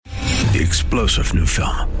The explosive new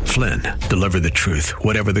film, Flynn, deliver the truth,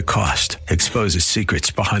 whatever the cost, exposes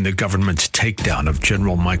secrets behind the government's takedown of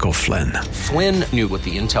General Michael Flynn. Flynn knew what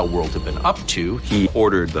the intel world had been up to. He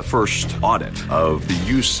ordered the first audit of the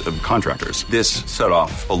use of contractors. This set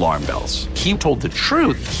off alarm bells. He told the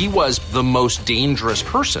truth. He was the most dangerous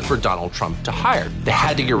person for Donald Trump to hire. They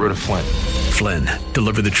had to get rid of Flynn. Flynn,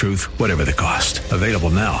 deliver the truth, whatever the cost. Available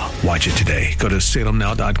now. Watch it today. Go to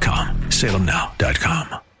salemnow.com.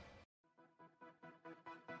 salemnow.com.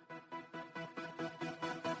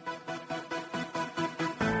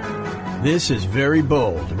 This is Very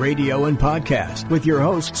Bold Radio and Podcast with your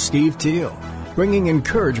host, Steve Teal, bringing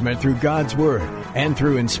encouragement through God's Word and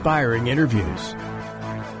through inspiring interviews.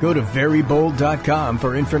 Go to verybold.com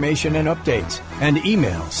for information and updates, and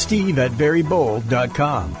email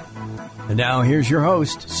steve@verybold.com. And now here's your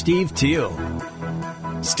host, Steve Teal.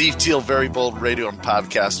 Steve Teal, Very Bold Radio and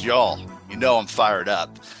Podcast. Y'all, you know I'm fired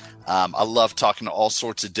up. I love talking to all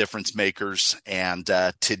sorts of difference makers. And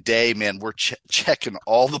today, man, we're checking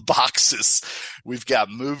all the boxes. We've got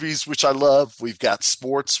movies, which I love. We've got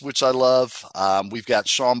sports, which I love. We've got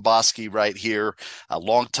Shawn Boskie right here, a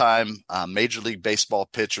longtime Major League Baseball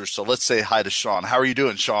pitcher. So let's say hi to Shawn. How are you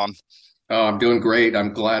doing, Shawn? Oh, I'm doing great.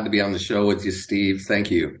 I'm glad to be on the show with you, Steve. Thank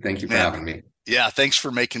you. Thank you for having me. Yeah, thanks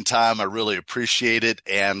for making time. I really appreciate it.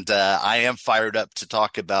 And I am fired up to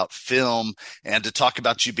talk about film and to talk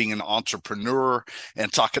about you being an entrepreneur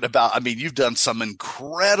and talking about, I mean, you've done some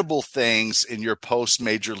incredible things in your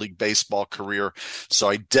post-Major League Baseball career. So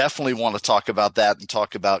I definitely want to talk about that and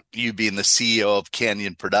talk about you being the CEO of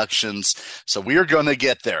Canyon Productions. So we are going to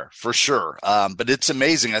get there for sure. But it's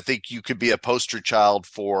amazing. I think you could be a poster child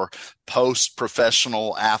for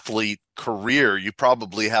post-professional athlete career. You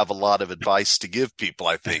probably have a lot of advice to give people,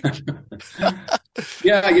 I think.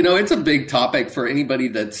 Yeah, you know, it's a big topic for anybody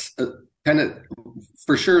that's kind of,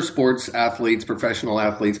 for sure, sports athletes, professional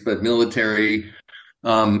athletes, but military,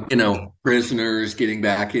 prisoners getting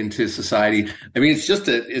back into society. I mean, it's just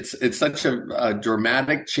it's such a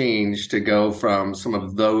dramatic change to go from some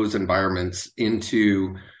of those environments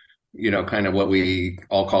into, you know, kind of what we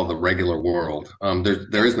all call the regular world.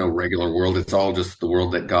 There is no regular world. It's all just the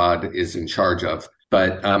world that God is in charge of.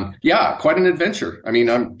 But yeah, quite an adventure. I mean,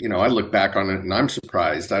 I look back on it and I'm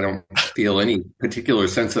surprised. I don't feel any particular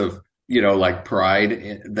sense of, like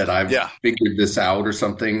pride that I've figured this out or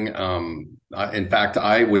something. In fact,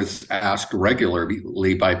 I was asked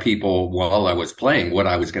regularly by people while I was playing what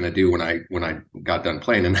I was going to do when I got done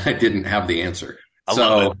playing, and I didn't have the answer. I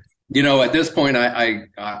love it. At this point, I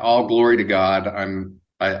all glory to God.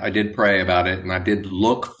 I did pray about it, and I did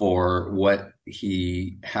look for what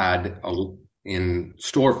He had in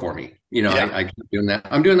store for me. I keep doing that.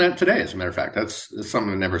 I'm doing that today, as a matter of fact. That's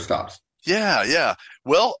something that never stops. Yeah.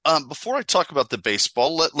 Well, before I talk about the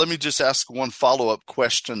baseball, let me just ask one follow-up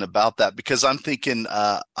question about that, because I'm thinking,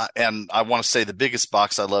 and I want to say the biggest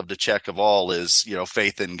box I love to check of all is,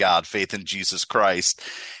 faith in God, faith in Jesus Christ.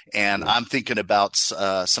 And I'm thinking about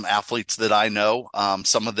some athletes that I know.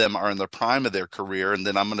 Some of them are in the prime of their career, and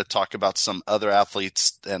then I'm going to talk about some other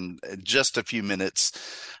athletes in just a few minutes.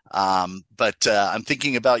 But I'm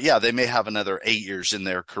thinking about, they may have another 8 years in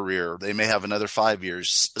their career. They may have another 5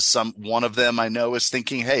 years. One of them I know is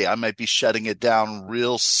thinking, hey, I might be shutting it down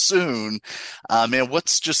real soon. And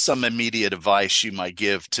what's just some immediate advice you might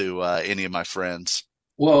give to any of my friends?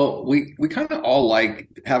 Well, we kind of all like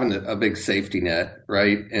having a big safety net,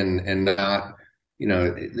 right? And not,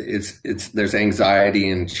 there's anxiety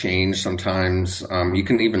and change sometimes. You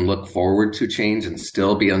can even look forward to change and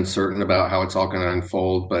still be uncertain about how it's all going to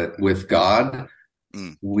unfold. But with God,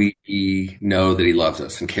 we know that He loves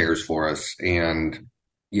us and cares for us. And,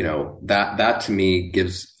 that to me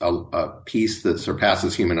gives a peace that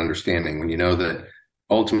surpasses human understanding, when you know that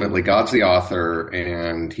ultimately God's the author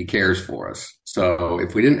and He cares for us. So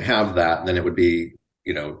if we didn't have that, then it would be,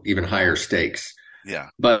 even higher stakes. Yeah.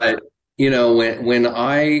 But when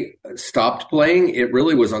I stopped playing, it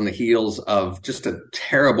really was on the heels of just a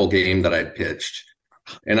terrible game that I'd pitched.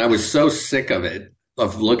 And I was so sick of it,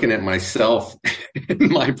 of looking at myself and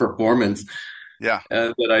my performance. Yeah.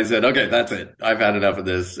 That I said, okay, that's it. I've had enough of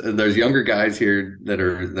this. There's younger guys here that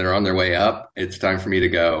are on their way up. It's time for me to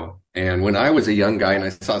go. And when I was a young guy and I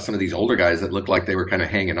saw some of these older guys that looked like they were kind of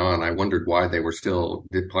hanging on, I wondered why they were still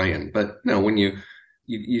playing. But when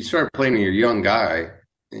you start playing when you're a young guy,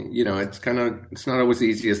 it's not always the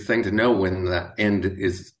easiest thing to know when the end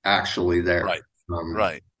is actually there. Right.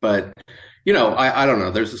 Right. But, I don't know.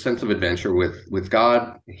 There's a sense of adventure with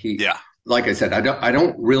God. Like I said, I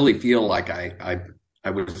don't really feel like I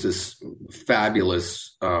was this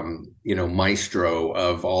fabulous, maestro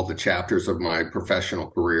of all the chapters of my professional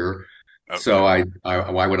career. Okay. So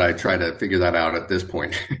why would I try to figure that out at this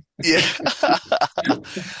point? Yeah.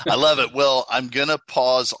 I love it. Well, I'm going to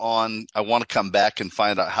pause on, I want to come back and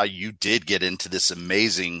find out how you did get into this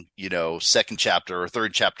amazing, second chapter or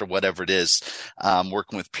third chapter, whatever it is,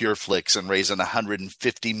 working with PureFlix and raising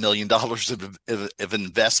 $150 million of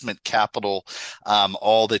investment capital,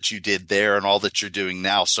 all that you did there and all that you're doing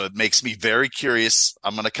now. So it makes me very curious.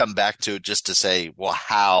 I'm going to come back to it just to say, well,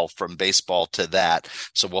 how from baseball to that.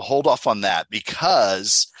 So we'll hold off on that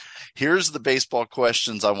because here's the baseball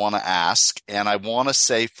questions I want to ask. And I want to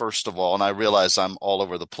say, first of all, and I realize I'm all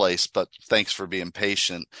over the place, but thanks for being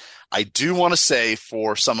patient. I do want to say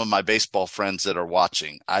for some of my baseball friends that are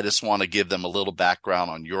watching, I just want to give them a little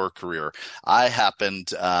background on your career. I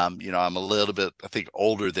happened, I'm a little bit, I think,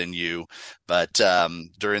 older than you, but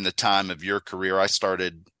during the time of your career, I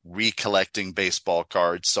started recollecting baseball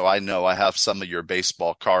cards. So I know I have some of your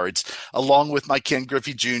baseball cards along with my Ken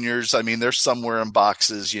Griffey Jr.'s. I mean, they're somewhere in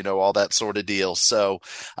boxes, all that sort of deal. So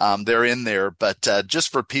they're in there. But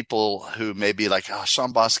just for people who may be like, oh,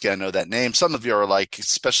 Shawn Boskie, I know that name. Some of you are like,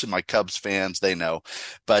 especially my Cubs fans, they know.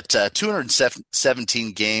 But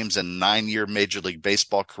 217 games and 9-year Major League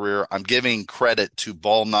Baseball career. I'm giving credit to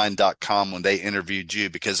ball9.com when they interviewed you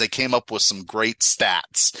because they came up with some great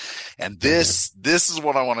stats. And this is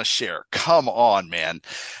what I want to share. Come on, man.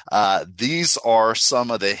 These are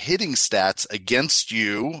some of the hitting stats against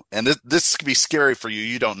you. And this could be scary for you.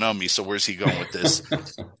 You don't know me, so where's he going with this?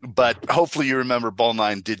 But hopefully you remember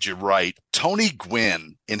Ball9 did you right. Tony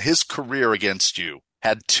Gwynn, in his career against you,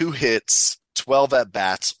 had 2 hits, 12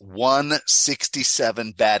 at-bats,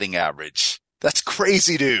 167 batting average. That's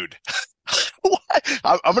crazy, dude.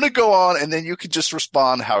 I'm going to go on and then you can just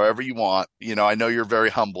respond however you want. I know you're very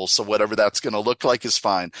humble, so whatever that's going to look like is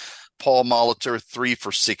fine. Paul Molitor, 3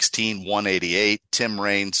 for 16, 188. Tim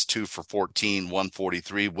Raines, 2 for 14,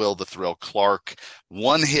 143. Will the Thrill Clark,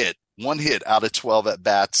 one hit out of 12 at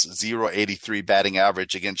bats, 0.83 batting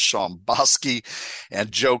average against Shawn Boskie,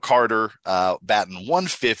 and Joe Carter, batting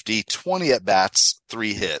 150, 20 at bats,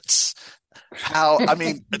 3 hits.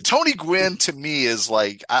 Tony Gwynn to me is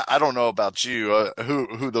like, I don't know about you,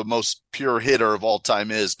 who the most pure hitter of all time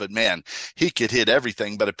is, but man, he could hit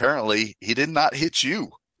everything, but apparently he did not hit you.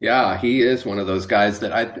 Yeah, he is one of those guys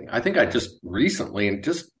that I think I just recently, and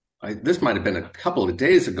this might have been a couple of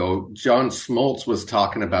days ago, John Smoltz was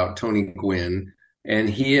talking about Tony Gwynn, and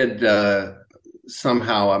he had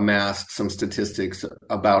somehow amassed some statistics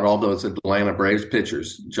about all those Atlanta Braves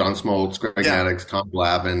pitchers, John Smoltz, Greg Maddux, Tom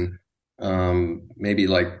Glavine, maybe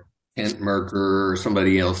like Kent Merker or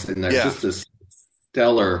somebody else in there. Just a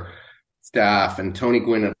stellar staff. And Tony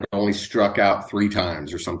Gwynn had only struck out 3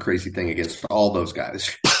 times or some crazy thing against all those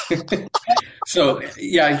guys. So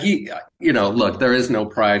yeah, look, there is no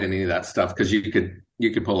pride in any of that stuff because you could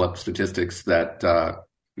pull up statistics that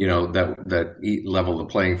that level the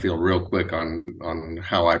playing field real quick on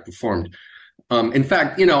how I performed. In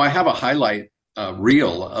fact, I have a highlight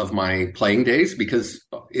reel of my playing days because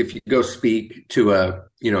if you go speak to a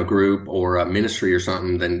group or a ministry or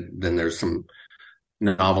something, then there's some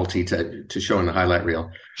novelty to show in the highlight reel.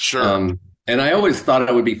 Sure. And I always thought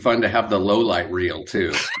it would be fun to have the low light reel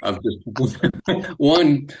too, of just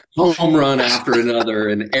one home run after another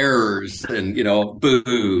and errors and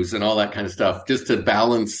boos and all that kind of stuff, just to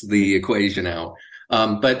balance the equation out.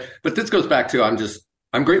 But this goes back to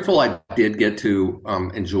I'm grateful I did get to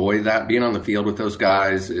enjoy that. Being on the field with those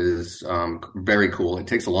guys is very cool. It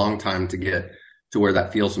takes a long time to get to where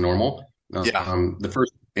that feels normal. The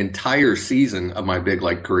first entire season of my big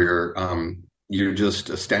league career, you're just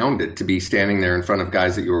astounded to be standing there in front of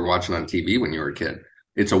guys that you were watching on TV when you were a kid.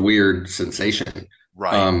 It's a weird sensation.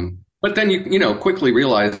 Right. But then you quickly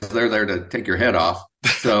realize they're there to take your head off.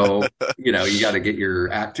 So, you got to get your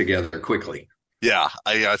act together quickly. Yeah,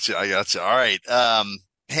 I got you. All right.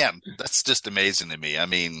 Man, that's just amazing to me. I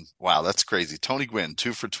mean, wow, that's crazy. Tony Gwynn,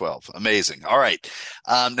 2 for 12. Amazing. All right.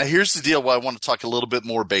 Now here's the deal. I want to talk a little bit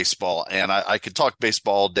more baseball, and I could talk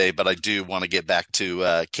baseball all day, but I do want to get back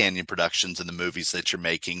to Canyon Productions and the movies that you're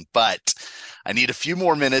making. But I need a few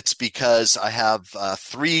more minutes because I have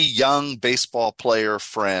 3 young baseball player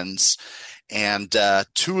friends, and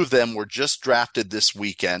 2 of them were just drafted this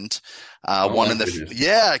weekend.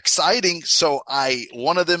 Exciting. So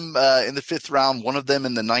one of them in the 5th round, one of them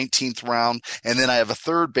in the 19th round. And then I have a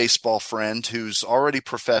 3rd baseball friend who's already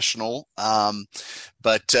professional. And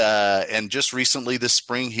just recently this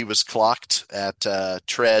spring, he was clocked at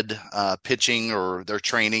tread pitching, or their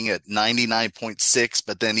training at 99.6.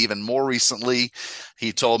 But then even more recently,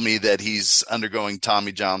 he told me that he's undergoing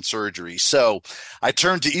Tommy John surgery. So I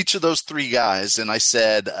turned to each of those 3 guys guys and I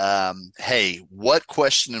said, hey, what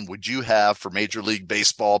question would you have for Major League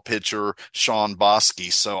Baseball pitcher Shawn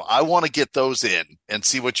Boskie? So I want to get those in and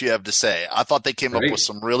see what you have to say. I thought they came up with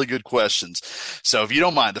some really good questions. So if you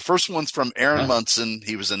don't mind, the first one's from Aaron Munson.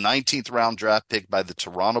 He was a 19th round draft pick by the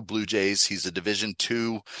Toronto Blue Jays. He's a Division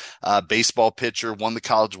II baseball pitcher, won the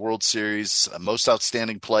College World Series, most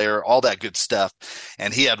outstanding player, all that good stuff.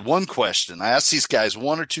 And he had one question. I asked these guys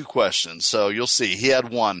one or two questions, so you'll see. He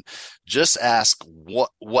had one. Just ask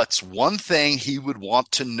what's one thing he would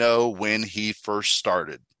want to know when he first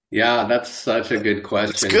started. Yeah, that's such a good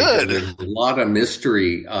question. It's good. There's a lot of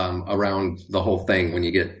mystery around the whole thing when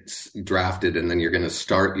you get drafted and then you're going to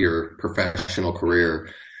start your professional career.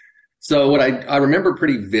 So what I remember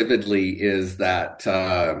pretty vividly is that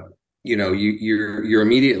you're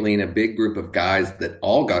immediately in a big group of guys that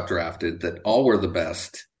all got drafted, that all were the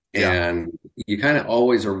best. Yeah. And you kind of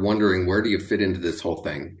always are wondering, where do you fit into this whole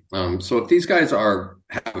thing? So if these guys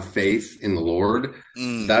have faith in the Lord,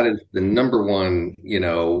 that is the number one,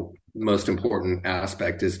 most important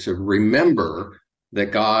aspect, is to remember that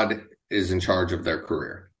God is in charge of their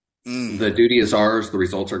career. The duty is ours. The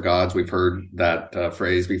results are God's. We've heard that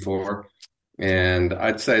phrase before. And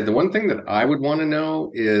I'd say the one thing that I would want to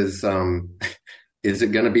know is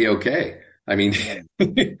it going to be okay? I mean,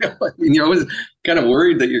 you're always kind of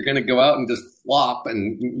worried that you're going to go out and just flop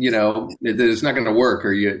and, that it's not going to work.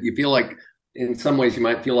 Or you feel like in some ways you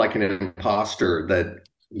might feel like an imposter that,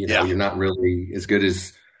 you're not really as good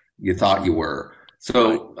as you thought you were.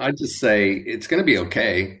 So I'd just say it's going to be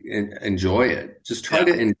okay. Enjoy it. Just try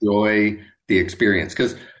to enjoy the experience.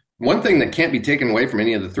 Because one thing that can't be taken away from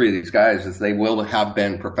any of the three of these guys is they will have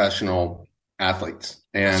been professional athletes.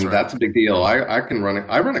 And that's a big deal. I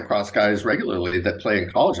run across guys regularly that play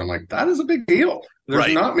in college. I'm like, that is a big deal.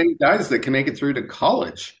 There's not many guys that can make it through to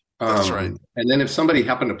college. That's right. And then if somebody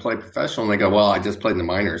happened to play professional and they go, well, I just played in the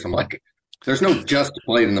minors. I'm like, there's no just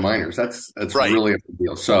played in the minors. That's really a big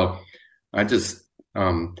deal. So I just,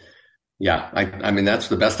 I mean, that's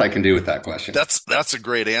the best I can do with that question. That's a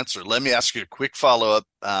great answer. Let me ask you a quick follow-up.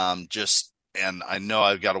 And I know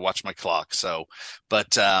I've got to watch my clock.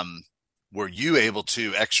 But were you able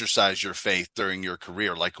to exercise your faith during your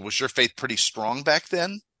career? Like, was your faith pretty strong back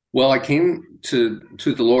then? Well, I came to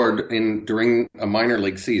the Lord during a minor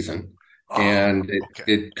league season, and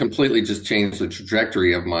it completely just changed the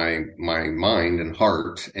trajectory of my mind and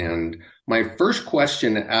heart. And my first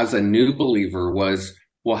question as a new believer was,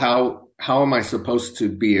 well, how am I supposed to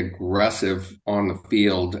be aggressive on the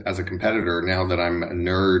field as a competitor now that I'm a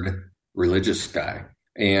nerd religious guy?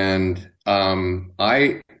 And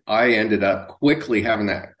I ended up quickly having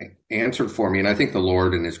that answered for me. And I think the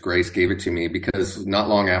Lord in his grace gave it to me, because not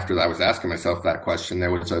long after that I was asking myself that question,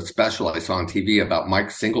 there was a special I saw on TV about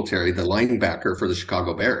Mike Singletary, the linebacker for the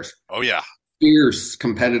Chicago Bears. Oh, yeah. Fierce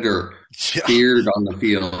competitor, feared on the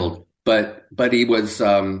field, but he was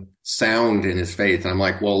sound in his faith. And I'm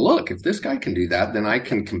like, well, look, if this guy can do that, then I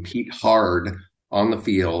can compete hard on the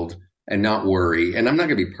field and not worry. And I'm not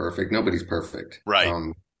going to be perfect. Nobody's perfect.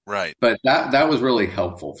 Right. Right. But that was really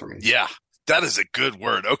helpful for me. Yeah, that is a good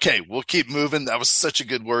word. Okay, we'll keep moving. That was such a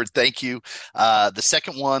good word. Thank you. The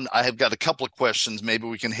second one, I have got a couple of questions. Maybe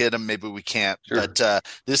we can hit them, maybe we can't. Sure. But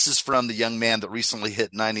this is from the young man that recently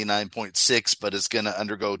hit 99.6, but is going to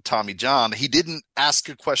undergo Tommy John. He didn't ask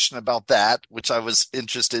a question about that, which I was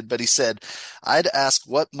interested, but he said, I'd ask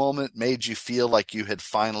what moment made you feel like you had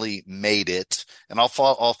finally made it? And I'll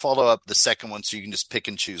follow up the second one so you can just pick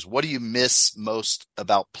and choose. What do you miss most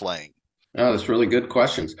about playing? Oh, that's really good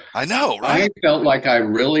questions. I know, right? I felt like I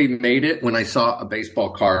really made it when I saw a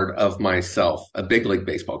baseball card of myself, a big league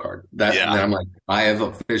baseball card. And I'm like, I have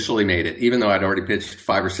officially made it, even though I'd already pitched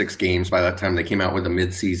 5 or 6 games by that time. They came out with a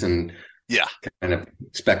midseason kind of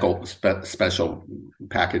special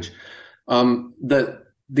package. The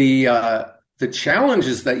challenge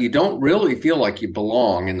is that you don't really feel like you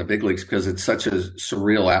belong in the big leagues because it's such a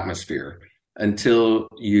surreal atmosphere until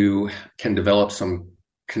you can develop some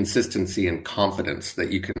consistency and confidence that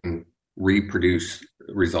you can reproduce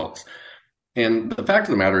results. And the fact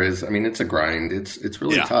of the matter is, I mean, it's a grind. It's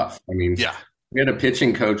really tough. I mean, we had a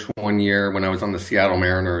pitching coach one year when I was on the Seattle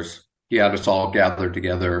Mariners. He had us all gathered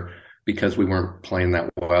together because we weren't playing that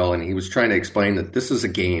well. And he was trying to explain that this is a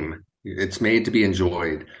game. It's made to be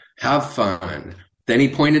enjoyed. Have fun. Then he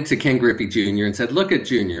pointed to Ken Griffey Jr. and said, look at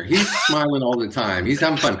Junior. He's smiling all the time. He's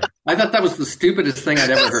having fun. I thought that was the stupidest thing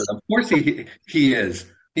I'd ever heard. Of course he is.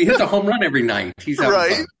 He hits a home run every night. He's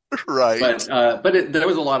having fun. Right. But there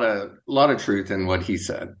was a lot of truth in what he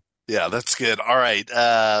said. Yeah, that's good. All right.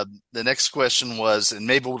 The next question was, and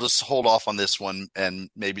maybe we'll just hold off on this one and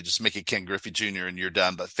maybe just make it Ken Griffey Jr. and you're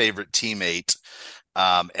done, but favorite teammate.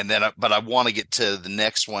 And then, but I want to get to the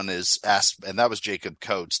next one is asked, and that was Jacob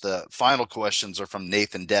Coates. The final questions are from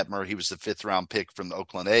Nathan Detmer. He was the 5th round pick from the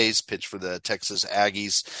Oakland A's, pitched for the Texas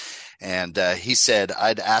Aggies. And he said,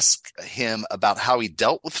 I'd ask him about how he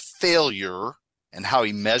dealt with failure and how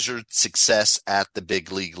he measured success at the big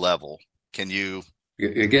league level. Can you?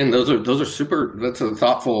 Again, those are super, that's a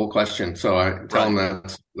thoughtful question. So I tell him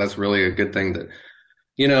that's really a good thing that,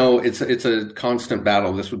 it's a constant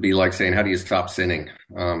battle. This would be like saying, how do you stop sinning?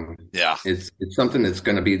 It's something that's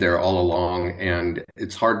going to be there all along, and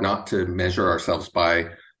it's hard not to measure ourselves by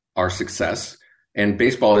our success. And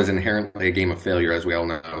baseball is inherently a game of failure, as we all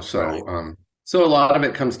know. So, so a lot of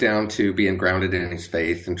it comes down to being grounded in his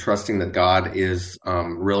faith and trusting that God is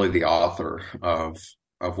really the author of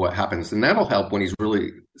what happens. And that'll help when he's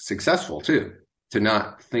really successful too, to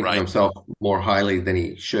not think of himself more highly than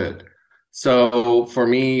he should. So for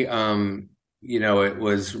me, it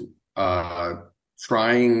was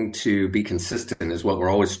trying to be consistent is what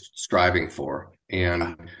we're always striving for.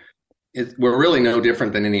 And we're really no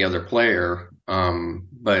different than any other player.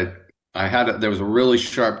 But there was a really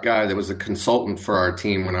sharp guy that was a consultant for our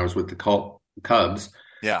team when I was with the Cubs.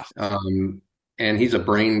 Yeah. And he's a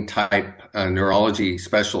brain type neurology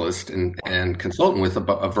specialist and consultant with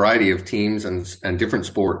a variety of teams and different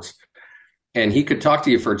sports. And he could talk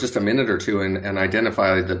to you for just a minute or two and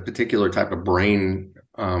identify the particular type of brain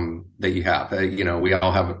that you have. We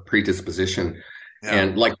all have a predisposition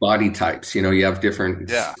and like body types, you have different,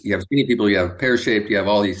 you have skinny people, you have pear-shaped, you have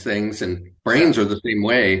all these things, and brains are the same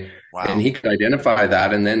way. Wow. And he could identify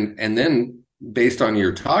that. And then based on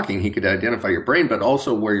your talking, he could identify your brain, but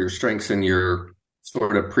also where your strengths and your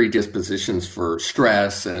sort of predispositions for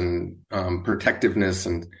stress and protectiveness,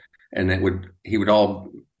 and he would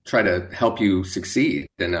all try to help you succeed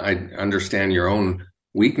and I understand your own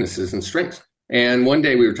weaknesses and strengths. And one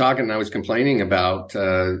day we were talking and I was complaining about,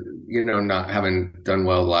 not having done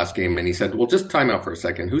well the last game. And he said, well, just time out for a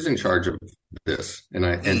second. Who's in charge of this?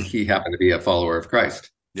 And he happened to be a follower of Christ.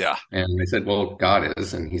 Yeah. And I said, well, God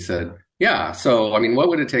is. And he said, yeah. So, what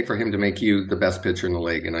would it take for him to make you the best pitcher in the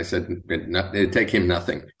league? And I said, it'd take him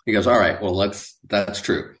nothing. He goes, all right, well, that's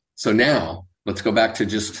true. So now let's go back to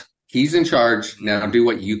just, he's in charge. Now do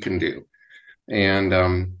what you can do. And,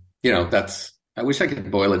 I wish I could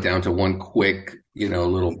boil it down to one quick,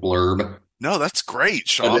 little blurb. No, that's great,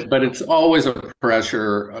 Shawn. But it's always a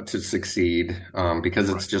pressure to succeed because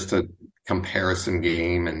it's just a comparison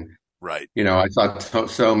game. And, I saw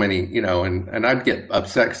so many, and I'd get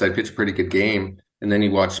upset because I pitched a pretty good game. And then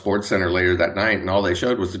you watch SportsCenter later that night and all they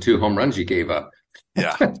showed was the 2 home runs you gave up.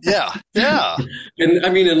 Yeah. And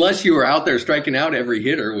unless you were out there striking out every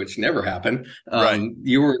hitter, which never happened,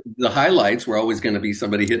 the highlights were always going to be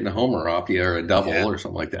somebody hitting a homer off you or a double or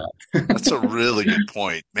something like that. That's a really good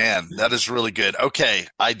point, man. That is really good. Okay.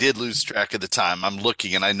 I did lose track of the time. I'm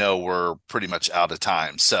looking and I know we're pretty much out of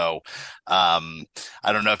time. So, I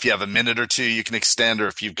don't know if you have a minute or two you can extend or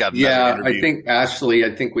if you've got another interview. I think Ashley,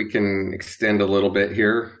 we can extend a little bit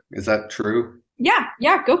here. Is that true?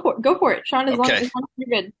 Yeah, go for it, Shawn. As long as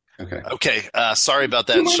you're good. Okay. Sorry about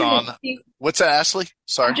that, Shawn. What's that, Ashley?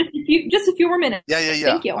 Sorry. Just a few more minutes. Yeah.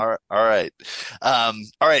 Thank you. All right.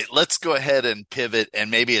 All right. Let's go ahead and pivot, and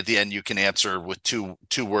maybe at the end you can answer with two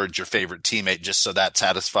words your favorite teammate, just so that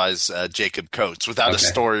satisfies Jacob Coates without a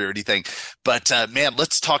story or anything. But man,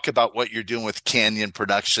 let's talk about what you're doing with Canyon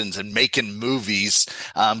Productions and making movies.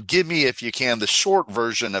 Give me, if you can, the short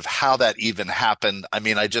version of how that even happened. I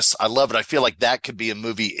love it. I feel like that could be a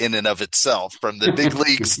movie in and of itself, from the big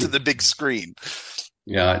leagues to the big screen.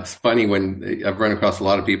 Yeah, it's funny when I've run across a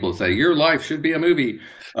lot of people who say, your life should be a movie.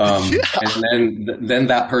 And then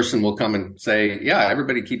that person will come and say, yeah,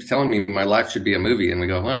 everybody keeps telling me my life should be a movie. And we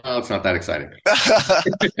go, well, it's not that exciting.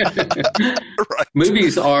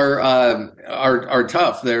 Movies are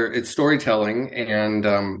tough. It's storytelling. And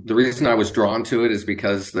the reason I was drawn to it is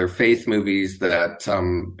because they're faith movies that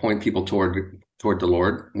point people toward the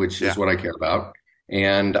Lord, which is what I care about.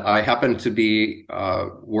 And I happen to be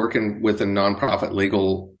working with a nonprofit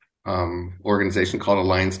legal organization called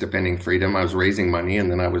Alliance Defending Freedom. I was raising money, and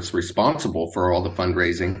then I was responsible for all the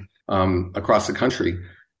fundraising across the country.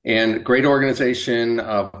 And great organization,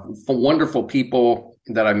 wonderful people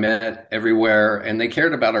that I met everywhere, and they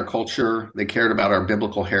cared about our culture. They cared about our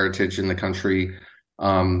biblical heritage in the country.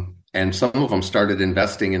 And some of them started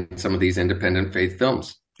investing in some of these independent faith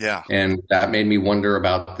films. Yeah. And that made me wonder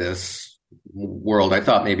about this world. I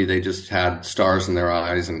thought maybe they just had stars in their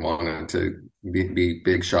eyes and wanted to be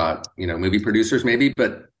big shot, movie producers maybe,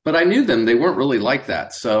 but but I knew them. They weren't really like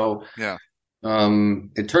that. So yeah.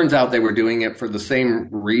 It turns out they were doing it for the same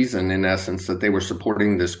reason, in essence, that they were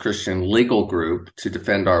supporting this Christian legal group to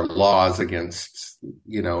defend our laws against,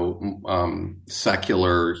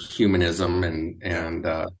 secular humanism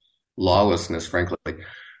and lawlessness, frankly.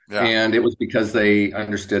 Yeah. And it was because they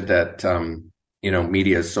understood that,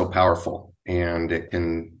 media is so powerful and it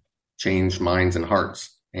can change minds and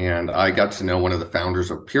hearts. And I got to know one of the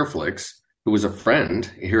founders of PureFlix, who was a friend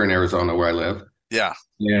here in Arizona where I live. Yeah.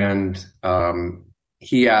 And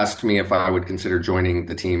he asked me if I would consider joining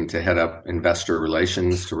the team to head up investor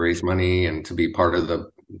relations, to raise money, and to be part of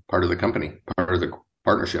the company, part of the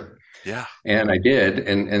partnership. Yeah. And I did.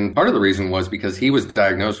 And part of the reason was because he was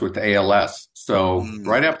diagnosed with ALS. So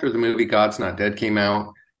right after the movie God's Not Dead came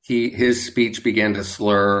out, his speech began to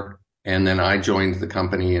slur. And then I joined the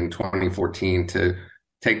company in 2014 to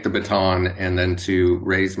take the baton and then to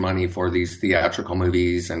raise money for these theatrical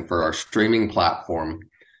movies and for our streaming platform.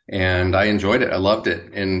 And I enjoyed it. I loved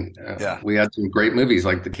it. And we had some great movies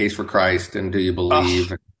like The Case for Christ and Do You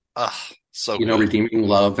Believe? So Redeeming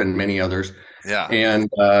Love and many others. Yeah. And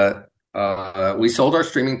we sold our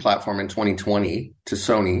streaming platform in 2020 to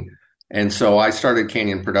Sony. And so I started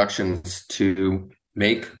Canyon Productions to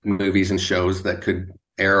make movies and shows that could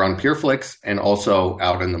air on PureFlix and also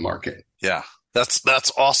out in the market. Yeah.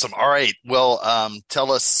 That's awesome. All right. Well, tell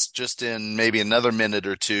us just in maybe another minute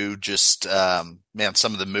or two, just,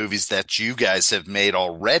 some of the movies that you guys have made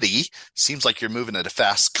already. Seems like you're moving at a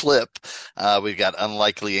fast clip. We've got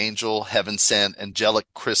Unlikely Angel, Heaven Sent, Angelic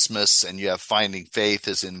Christmas, and you have Finding Faith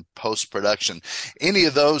is in post-production. Any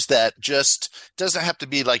of those that just doesn't have to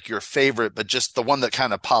be like your favorite, but just the one that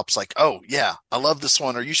kind of pops like, oh yeah, I love this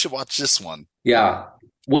one, or you should watch this one. Yeah.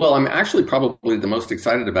 Well, I'm actually probably the most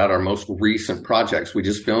excited about our most recent projects. We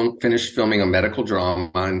just finished filming a medical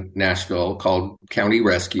drama in Nashville called County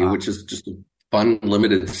Rescue, which is just a fun,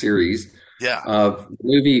 limited series. Yeah. The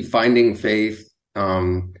movie Finding Faith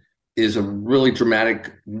is a really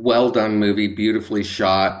dramatic, well-done movie, beautifully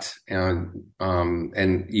shot.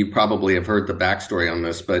 And you probably have heard the backstory on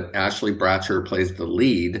this, but Ashley Bratcher plays the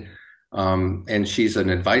lead. And she's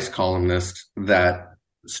an advice columnist that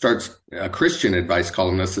a Christian advice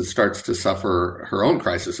columnist that starts to suffer her own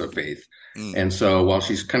crisis of faith. And so while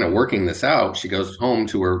she's kind of working this out, she goes home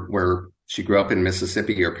to where she grew up in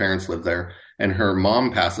Mississippi. Her parents lived there, and her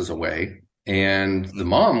mom passes away. And the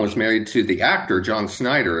mom was married to the actor, John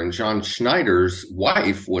Schneider, and John Schneider's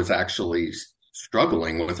wife was actually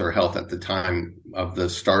struggling with her health at the time of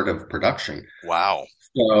the start of production. Wow.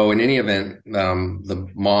 So in any event, the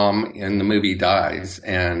mom in the movie dies,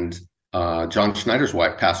 and John Schneider's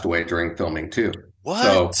wife passed away during filming too.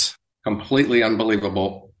 What? So completely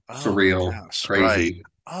unbelievable, surreal, crazy. Right.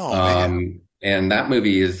 Oh, man. And that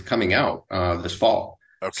movie is coming out this fall.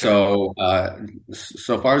 Okay. So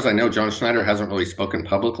so far as I know, John Schneider hasn't really spoken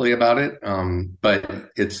publicly about it, but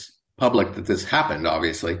it's public that this happened,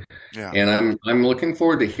 obviously. Yeah. And I'm looking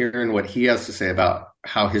forward to hearing what he has to say about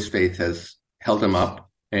how his faith has held him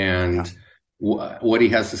up and what he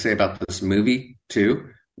has to say about this movie too.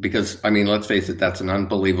 Because, let's face it, that's an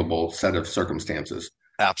unbelievable set of circumstances.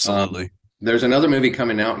 Absolutely. There's another movie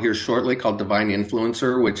coming out here shortly called Divine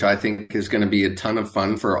Influencer, which I think is going to be a ton of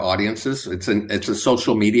fun for audiences. It's a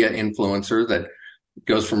social media influencer that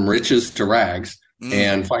goes from riches to rags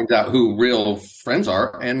and finds out who real friends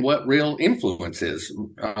are and what real influence is.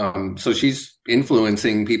 So she's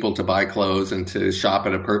influencing people to buy clothes and to shop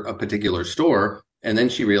at a particular store. And then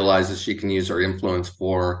she realizes she can use her influence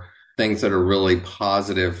for things that are really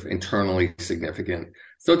positive, internally significant.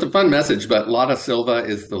 So it's a fun message, but Lada Silva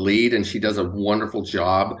is the lead, and she does a wonderful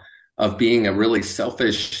job of being a really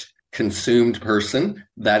selfish, consumed person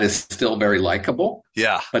that is still very likable.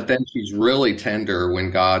 Yeah. But then she's really tender when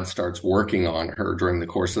God starts working on her during the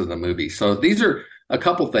course of the movie. So these are a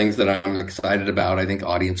couple things that I'm excited about. I think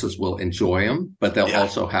audiences will enjoy them, but they'll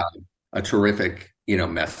also have a terrific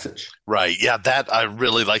message. Right. Yeah. I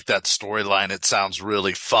really like that storyline. It sounds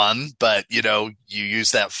really fun, but you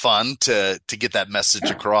use that fun to get that message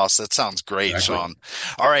across. That sounds great, exactly. Shawn.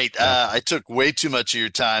 All right. I took way too much of your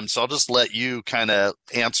time, so I'll just let you kind of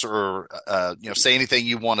answer or, say anything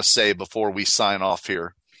you want to say before we sign off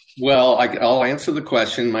here. Well, I'll answer the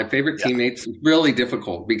question. My favorite teammates is really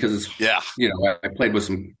difficult because, I played with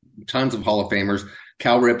some tons of Hall of Famers.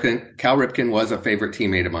 Cal Ripken was a favorite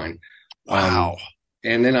teammate of mine. Wow.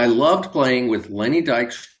 And then I loved playing with Lenny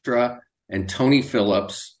Dykstra and Tony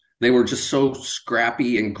Phillips. They were just so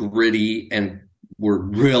scrappy and gritty and were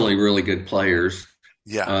really, really good players.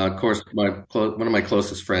 Yeah. Of course, one of my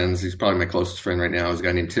closest friends, he's probably my closest friend right now, is a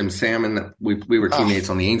guy named Tim Salmon. We were teammates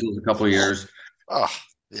on the Angels a couple of years.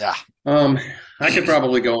 Yeah. I could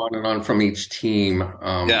probably go on and on from each team.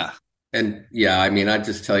 And I mean, I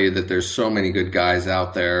just tell you that there's so many good guys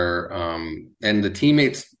out there. And the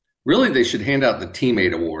teammates, really, they should hand out the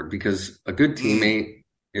teammate award, because a good teammate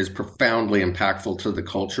is profoundly impactful to the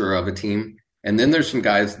culture of a team. And then there's some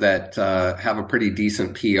guys that have a pretty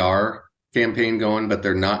decent PR campaign going, but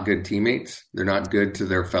they're not good teammates. They're not good to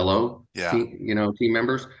their fellow team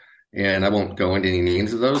members. And I won't go into any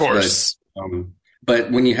names of those. Of course.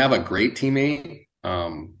 But when you have a great teammate,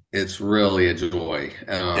 it's really a joy.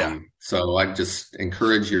 So I just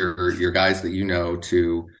encourage your guys that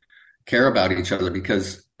to care about each other,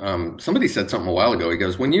 because somebody said something a while ago. He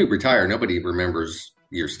goes, when you retire, nobody remembers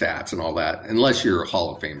your stats and all that, unless you're a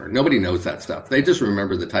Hall of Famer. Nobody knows that stuff. They just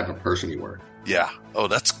remember the type of person you were. Yeah. Oh,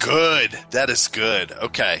 that's good. That is good.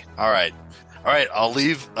 Okay. All right. I'll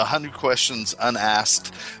leave 100 questions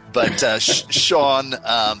unasked. But Shawn,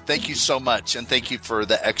 thank you so much, and thank you for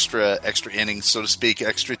the extra innings, so to speak,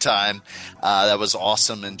 extra time. That was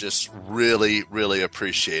awesome, and just really, really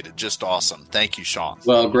appreciate it. Just awesome. Thank you, Shawn.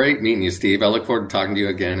 Well, great meeting you, Steve. I look forward to talking to you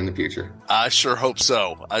again in the future. I sure hope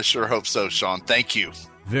so, Shawn. Thank you.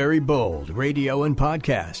 Very Bold Radio and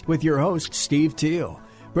Podcast with your host, Steve Teal,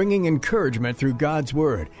 bringing encouragement through God's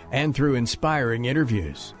Word and through inspiring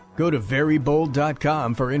interviews. Go to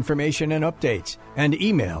verybold.com for information and updates, and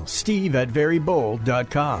email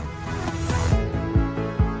steve@verybold.com.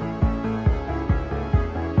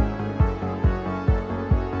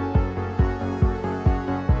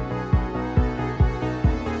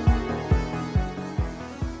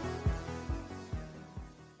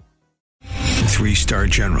 Three-star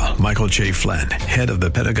General Michael J. Flynn, head of the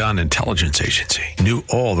Pentagon Intelligence Agency, knew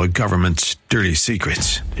all the government's dirty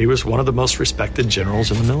secrets. He was one of the most respected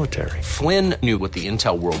generals in the military. Flynn knew what the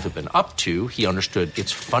intel world had been up to. He understood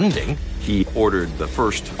its funding. He ordered the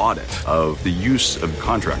first audit of the use of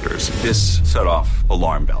contractors. This set off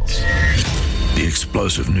alarm bells. The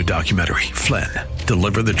explosive new documentary, Flynn,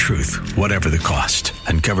 Deliver the Truth, Whatever the Cost,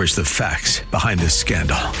 uncovers the facts behind this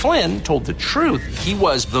scandal. Flynn told the truth. He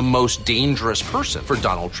was the most dangerous person for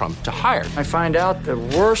Donald Trump to hire. I find out the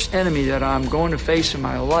worst enemy that I'm going to face in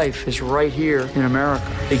my life is right here in America.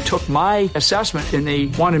 They took my assessment and they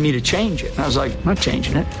wanted me to change it. And I was like, I'm not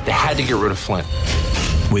changing it. They had to get rid of Flynn.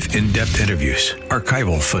 With in-depth interviews,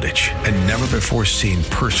 archival footage, and never-before-seen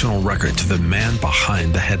personal records of the man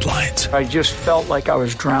behind the headlines. I just felt like I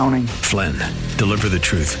was drowning. Flynn, Deliver the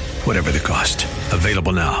Truth, Whatever the Cost.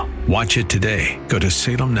 Available now. Watch it today. Go to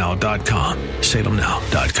salemnow.com.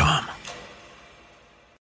 salemnow.com.